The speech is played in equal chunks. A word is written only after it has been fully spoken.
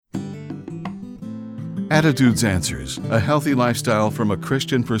Attitudes Answers, a healthy lifestyle from a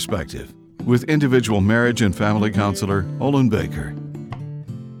Christian perspective, with individual marriage and family counselor Olin Baker.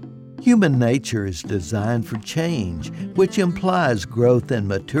 Human nature is designed for change, which implies growth and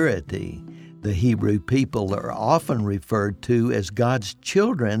maturity. The Hebrew people are often referred to as God's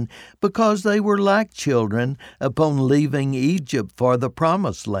children because they were like children upon leaving Egypt for the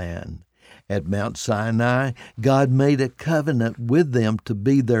Promised Land. At Mount Sinai, God made a covenant with them to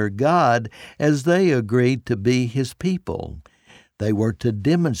be their God as they agreed to be His people. They were to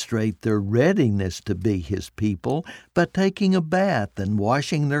demonstrate their readiness to be His people by taking a bath and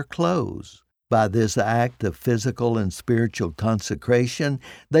washing their clothes. By this act of physical and spiritual consecration,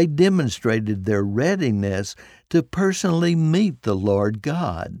 they demonstrated their readiness to personally meet the Lord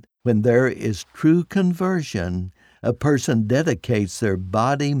God. When there is true conversion, a person dedicates their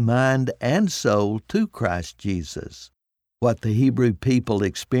body, mind, and soul to Christ Jesus. What the Hebrew people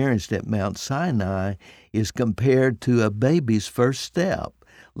experienced at Mount Sinai is compared to a baby's first step.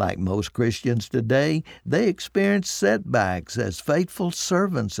 Like most Christians today, they experience setbacks as faithful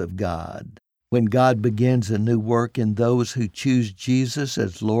servants of God. When God begins a new work in those who choose Jesus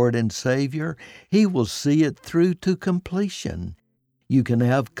as Lord and Savior, He will see it through to completion. You can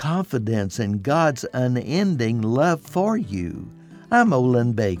have confidence in God's unending love for you. I'm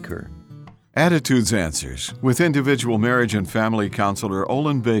Olin Baker. Attitudes Answers, with individual marriage and family counselor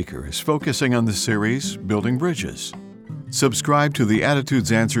Olin Baker, is focusing on the series Building Bridges. Subscribe to the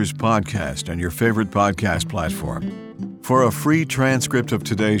Attitudes Answers podcast on your favorite podcast platform. For a free transcript of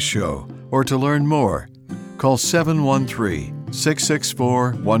today's show or to learn more, call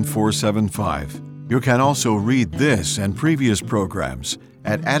 713-664-1475. You can also read this and previous programs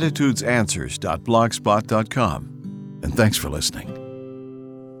at attitudesanswers.blogspot.com. And thanks for listening.